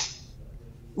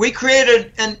 we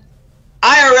created an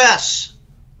IRS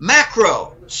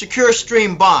macro secure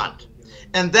stream bond,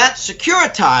 and that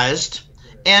securitized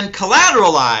and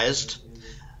collateralized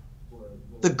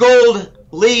the gold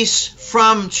lease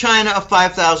from China of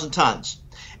 5,000 tons.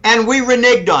 And we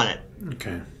reneged on it.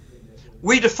 Okay.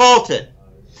 We defaulted.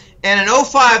 And in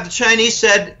 2005, the Chinese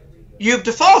said, you've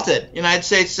defaulted. The United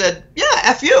States said, yeah,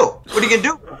 F you. What are you going to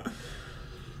do?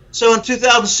 So in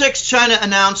 2006, China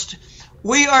announced,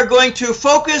 we are going to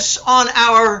focus on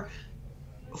our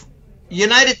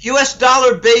U.S.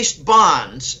 dollar-based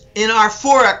bonds in our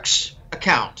Forex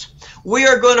account. We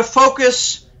are going to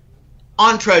focus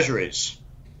on treasuries.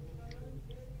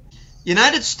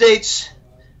 United States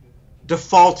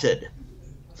defaulted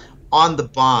on the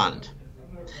bond.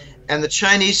 And the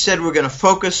Chinese said we're going to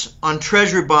focus on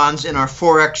treasury bonds in our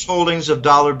Forex holdings of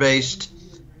dollar-based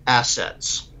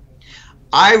assets.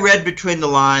 I read between the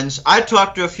lines. I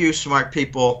talked to a few smart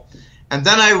people. And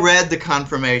then I read the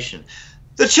confirmation.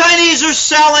 The Chinese are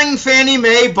selling Fannie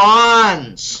Mae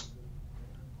bonds.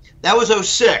 That was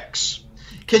 2006.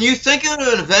 Can you think of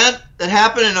an event that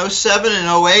happened in 07 and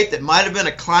 08 that might have been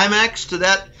a climax to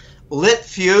that lit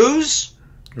fuse?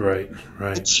 Right.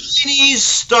 The Chinese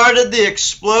started the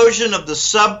explosion of the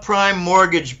subprime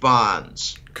mortgage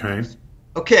bonds.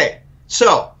 Okay,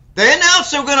 so they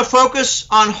announced they were going to focus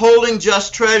on holding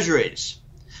just treasuries.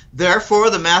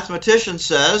 Therefore, the mathematician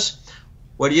says,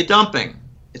 what are you dumping?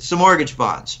 It's the mortgage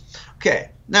bonds. Okay,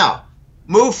 now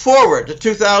move forward to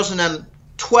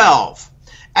 2012.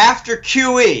 After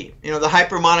QE, you know, the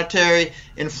hypermonetary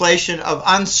inflation of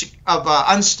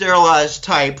unsterilized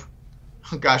type.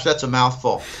 Oh gosh, that's a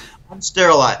mouthful.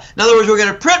 Unsterilized. In other words, we're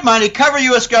going to print money, cover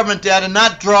U.S. government debt, and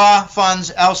not draw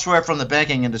funds elsewhere from the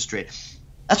banking industry.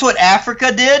 That's what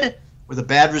Africa did with a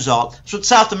bad result. That's what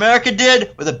South America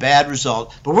did with a bad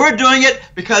result. But we're doing it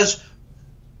because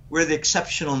we're the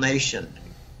exceptional nation.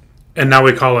 And now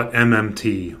we call it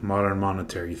MMT, Modern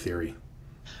Monetary Theory.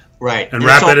 Right. And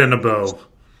wrap it in a bow.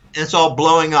 And it's all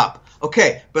blowing up.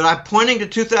 Okay, but I'm pointing to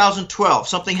 2012.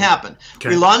 Something happened. Okay.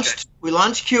 We launched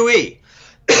QE.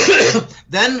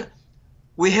 Then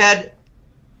we had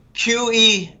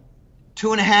QE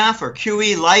 2.5 or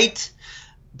QE Lite.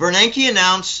 Bernanke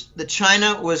announced that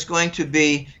China was going to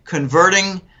be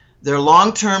converting their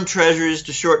long-term treasuries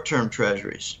to short-term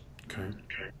treasuries. Okay.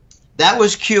 That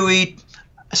was QE.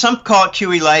 Some call it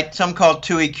QE Lite. Some call it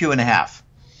QE Q.5.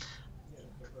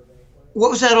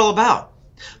 What was that all about?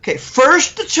 Okay,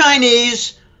 first the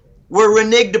Chinese were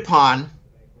reneged upon.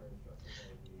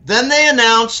 Then they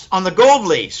announced on the gold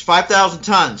lease, 5,000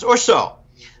 tons or so.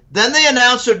 Then they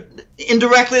announced,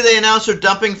 indirectly they announced they're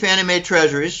dumping Fannie Mae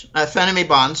treasuries, Fannie Mae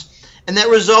bonds, and that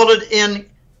resulted in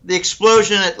the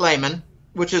explosion at Lehman,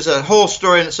 which is a whole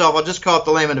story in itself. I'll just call it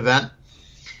the Lehman event.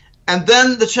 And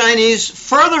then the Chinese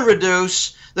further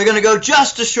reduce, they're going to go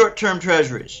just to short-term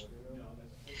treasuries.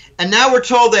 And now we're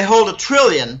told they hold $1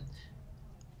 trillion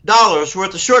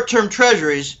worth of short-term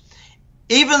treasuries,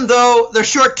 even though they're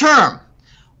short-term.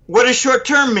 What does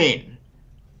short-term mean?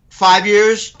 5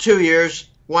 years, 2 years,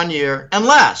 1 year, and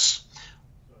less.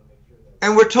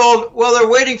 And we're told, well, they're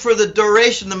waiting for the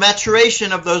duration, the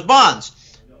maturation of those bonds.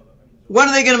 When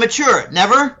are they going to mature?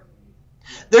 Never?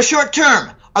 They're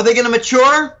short-term. Are they going to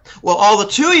mature? Well, all the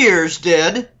 2 years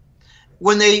did.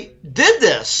 When they did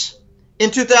this in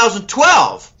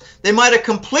 2012, they might have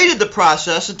completed the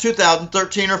process in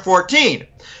 2013 or 14.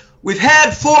 We've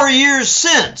had 4 years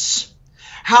since.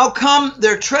 How come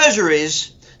their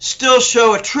treasuries still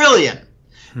show $1 trillion?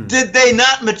 Did they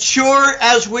not mature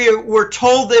as we were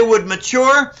told they would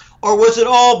mature? Or was it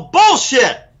all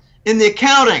bullshit in the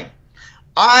accounting?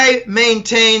 I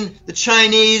maintain the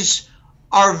Chinese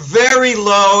are very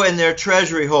low in their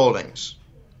treasury holdings.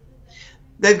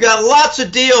 They've got lots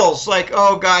of deals like,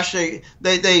 oh gosh,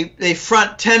 they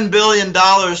front $10 billion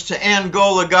to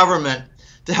Angola government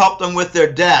to help them with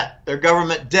their debt, their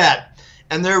government debt.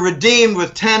 And they're redeemed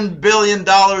with $10 billion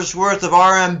worth of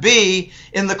RMB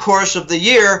in the course of the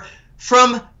year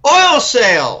from oil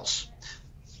sales.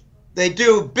 They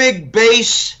do big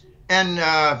base and,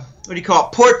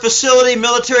 port facility,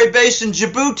 military base in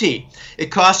Djibouti.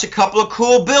 It costs a couple of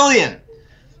cool billion.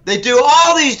 They do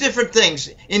all these different things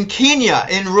in Kenya,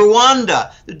 in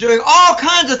Rwanda. They're doing all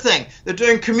kinds of things. They're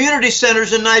doing community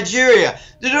centers in Nigeria.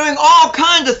 They're doing all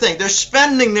kinds of things. They're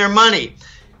spending their money,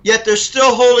 yet they're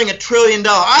still holding $1 trillion.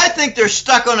 I think they're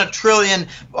stuck on $1 trillion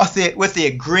with the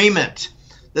agreement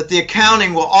that the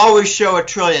accounting will always show $1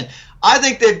 trillion. I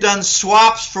think they've done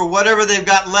swaps for whatever they've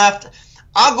got left.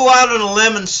 I'll go out on a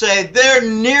limb and say they're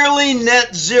nearly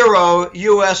net zero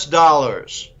US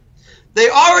dollars. They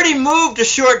already moved to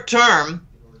short term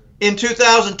in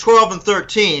 2012 and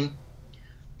 13.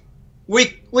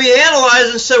 We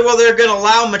analyzed and said, well, they're going to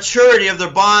allow maturity of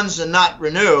their bonds and not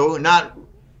renew, not,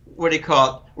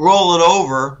 roll it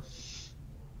over.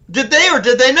 Did they or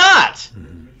did they not?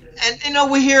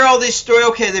 And, we hear all these stories.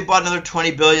 Okay, they bought another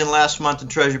 $20 billion last month in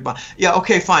treasury bonds. Yeah,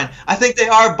 okay, fine. I think they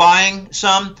are buying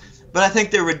some, but I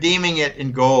think they're redeeming it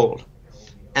in gold.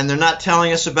 And they're not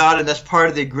telling us about it, and that's part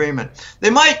of the agreement. They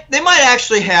might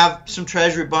actually have some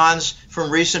treasury bonds from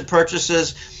recent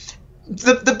purchases.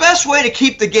 The best way to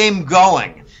keep the game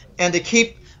going and to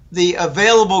keep the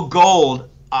available gold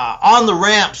on the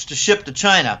ramps to ship to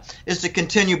China is to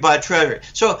continue buy treasury.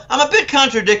 So I'm a bit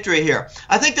contradictory here.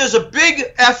 I think there's a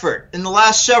big effort in the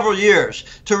last several years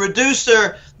to reduce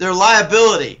their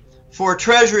liability for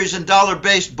treasuries and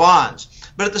dollar-based bonds.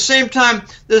 But at the same time,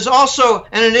 there's also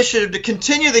an initiative to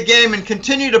continue the game and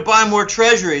continue to buy more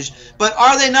treasuries. But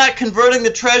are they not converting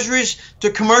the treasuries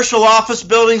to commercial office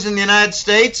buildings in the United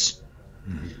States?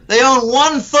 They own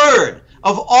 1/3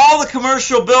 of all the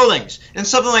commercial buildings in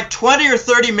something like 20 or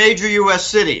 30 major U.S.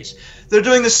 cities. They're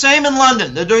doing the same in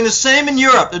London. They're doing the same in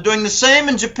Europe. They're doing the same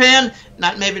in Japan.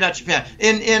 Maybe not Japan.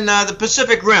 In the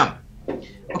Pacific Rim.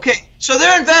 Okay, so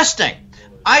they're investing.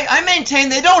 I maintain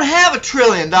they don't have $1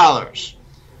 trillion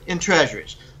in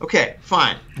treasuries. Okay,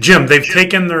 fine. Jim, they've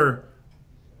taken their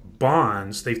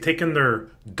bonds, they've taken their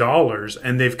dollars,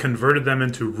 and they've converted them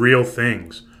into real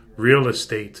things. Real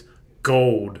estate,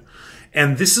 gold.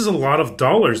 And this is a lot of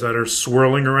dollars that are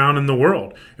swirling around in the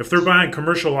world. If they're buying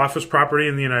commercial office property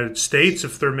in the United States,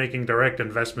 if they're making direct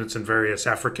investments in various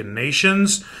African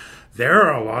nations, there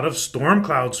are a lot of storm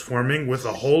clouds forming with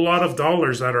a whole lot of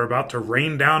dollars that are about to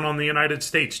rain down on the United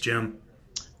States, Jim.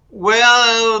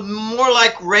 Well, more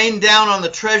like rain down on the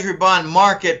treasury bond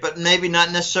market, but maybe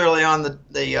not necessarily on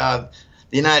the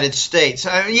United States.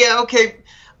 Yeah, okay.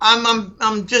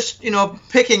 I'm just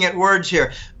picking at words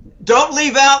here. Don't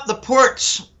leave out the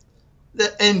ports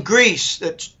in Greece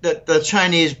that the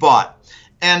Chinese bought,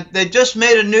 and they just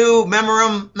made a new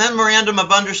memorandum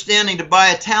of understanding to buy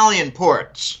Italian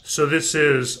ports. So this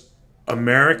is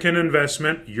American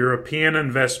investment, European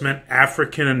investment,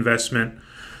 African investment.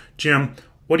 Jim,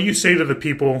 what do you say to the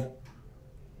people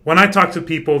when I talk to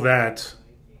people that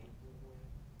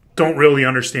don't really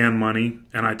understand money,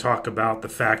 and I talk about the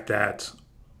fact that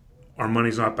our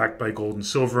money's not backed by gold and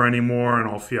silver anymore and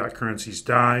all fiat currencies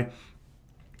die?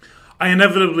 I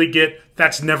inevitably get,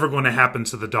 that's never going to happen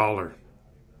to the dollar.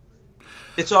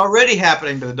 It's already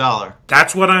happening to the dollar.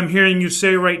 That's what I'm hearing you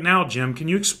say right now, Jim. Can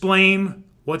you explain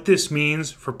what this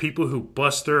means for people who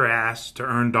bust their ass to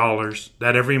earn dollars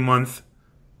that every month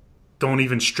don't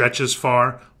even stretch as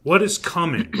far? What is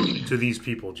coming to these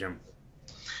people, Jim?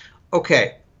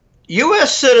 Okay.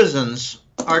 U.S. citizens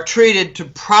are treated to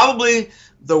probably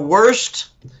the worst,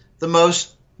 the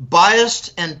most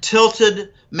biased and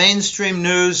tilted mainstream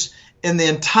news in the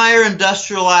entire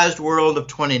industrialized world of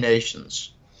 20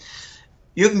 nations.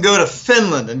 You can go to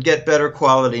Finland and get better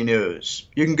quality news.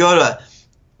 You can go to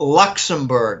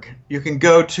Luxembourg. You can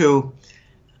go to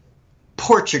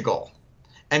Portugal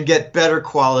and get better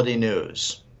quality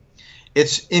news.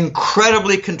 It's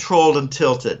incredibly controlled and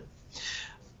tilted.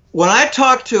 When I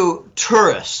talk to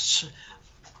tourists,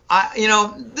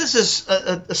 this is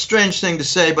a strange thing to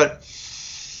say, but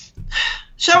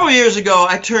several years ago,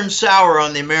 I turned sour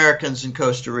on the Americans in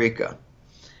Costa Rica.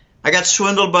 I got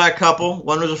swindled by a couple.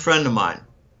 One was a friend of mine.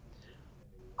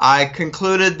 I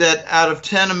concluded that out of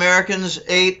 10 Americans,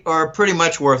 8 are pretty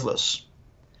much worthless.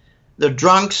 They're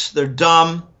drunks. They're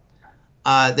dumb.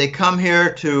 They come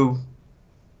here to,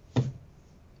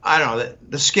 the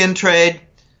skin trade.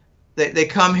 They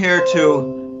come here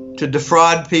to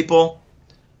defraud people.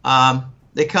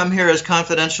 They come here as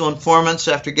confidential informants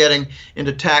after getting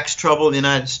into tax trouble in the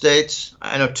United States.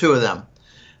 I know 2 of them.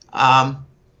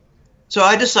 So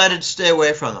I decided to stay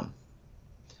away from them.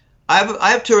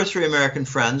 I have 2 or 3 American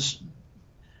friends.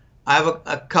 I have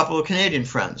a couple of Canadian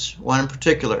friends, one in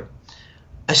particular.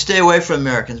 I stay away from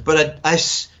Americans, but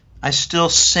I still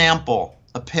sample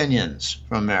opinions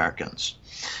from Americans.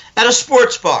 At a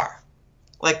sports bar,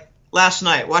 like last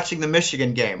night, watching the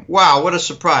Michigan game. Wow, what a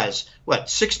surprise.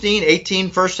 16, 18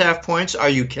 first half points? Are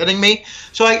you kidding me?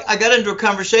 So I got into a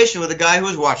conversation with a guy who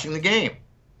was watching the game.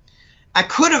 I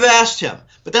could have asked him,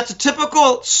 but that's a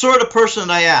typical sort of person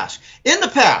that I ask. In the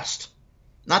past,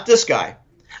 not this guy,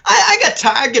 I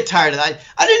get tired of that.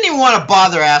 I didn't even want to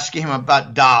bother asking him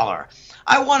about dollar.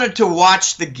 I wanted to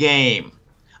watch the game.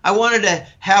 I wanted to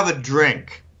have a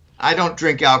drink. I don't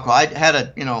drink alcohol. I had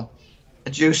a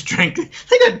juice drink.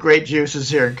 They got great juices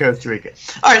here in Costa Rica.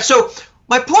 All right, so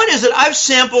my point is that I've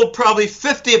sampled probably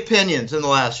 50 opinions in the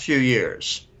last few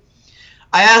years.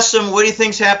 I asked them, what do you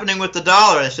think's happening with the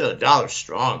dollar? I said, the dollar's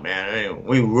strong, man. I mean,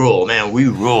 we rule, man. We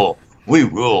rule. We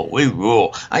rule. We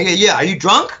rule. I go, yeah, are you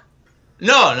drunk?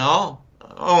 No.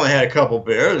 I only had a couple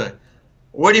beers.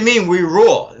 What do you mean we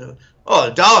rule? Oh,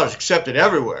 the dollar's accepted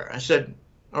everywhere. I said,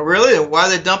 oh, really? Why are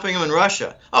they dumping them in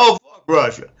Russia? Oh, fuck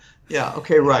Russia. Yeah,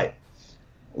 okay, right.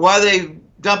 Why are they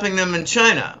dumping them in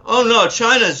China? Oh, no,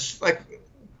 China's like,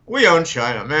 we own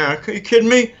China, man. Are you kidding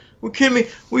me?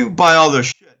 We buy all their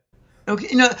shit.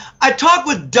 Okay, I talk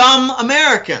with dumb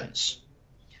Americans.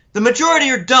 The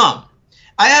majority are dumb.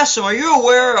 I asked them, are you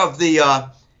aware of the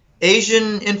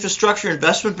Asian Infrastructure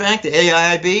Investment Bank, the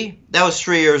AIIB? That was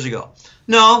 3 years ago.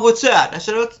 No, what's that? I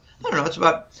said, I don't know, it's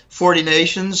about 40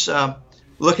 nations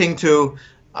looking to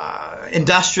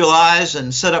industrialize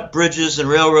and set up bridges and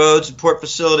railroads and port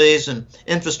facilities and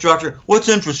infrastructure. What's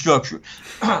infrastructure?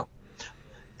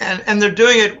 and they're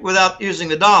doing it without using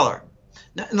the dollar.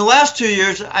 Now, in the last 2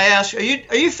 years, I asked, are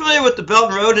you familiar with the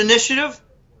Belt and Road Initiative?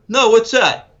 No, what's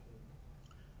that?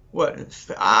 What?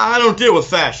 I don't deal with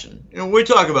fashion. What are you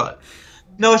talking about?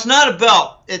 No, it's not a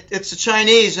belt. It's the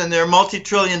Chinese and their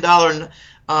multi-trillion-dollar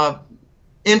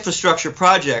infrastructure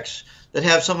projects that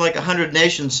have something like 100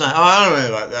 nations signed. Oh, I don't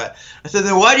know about that. I said,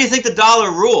 then why do you think the dollar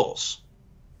rules?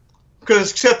 Because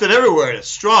it's accepted everywhere, and it's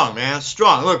strong, man. It's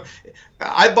strong. Look,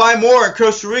 I buy more in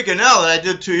Costa Rica now than I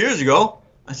did 2 years ago.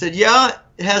 I said, yeah,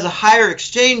 it has a higher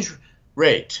exchange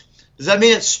rate. Does that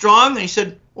mean it's strong? And he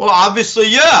said, well, obviously,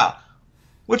 yeah.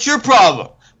 What's your problem?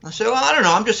 I said, well, I don't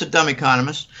know. I'm just a dumb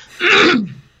economist.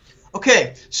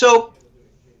 Okay, so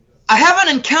I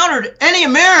haven't encountered any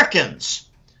Americans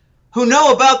who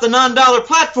know about the non-dollar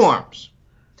platforms.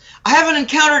 I haven't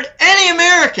encountered any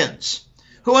Americans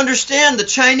who understand the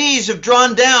Chinese have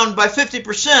drawn down by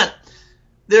 50%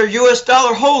 their U.S.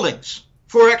 dollar holdings,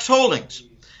 Forex holdings.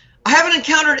 I haven't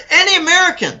encountered any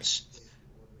Americans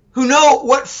who know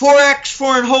what Forex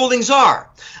foreign holdings are.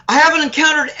 I haven't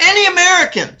encountered any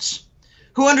Americans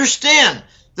who understand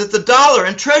that the dollar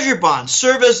and treasury bonds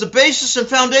serve as the basis and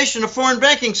foundation of foreign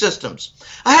banking systems.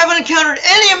 I haven't encountered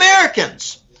any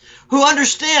Americans who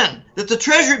understand that the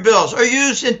treasury bills are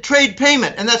used in trade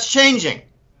payment, and that's changing.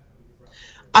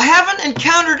 I haven't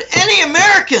encountered any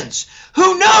Americans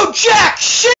who know jack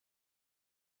shit.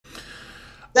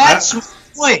 That's my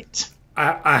point.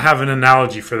 I have an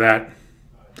analogy for that.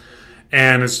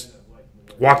 And it's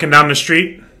walking down the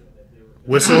street,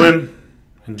 whistling,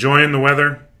 enjoying the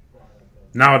weather.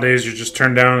 Nowadays, you're just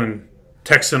turned down and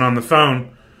texting on the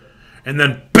phone. And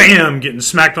then, bam, getting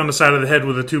smacked on the side of the head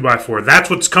with a 2x4. That's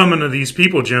what's coming to these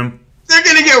people, Jim. They're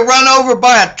going to get run over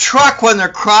by a truck when they're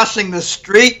crossing the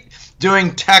street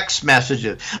doing text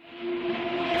messages.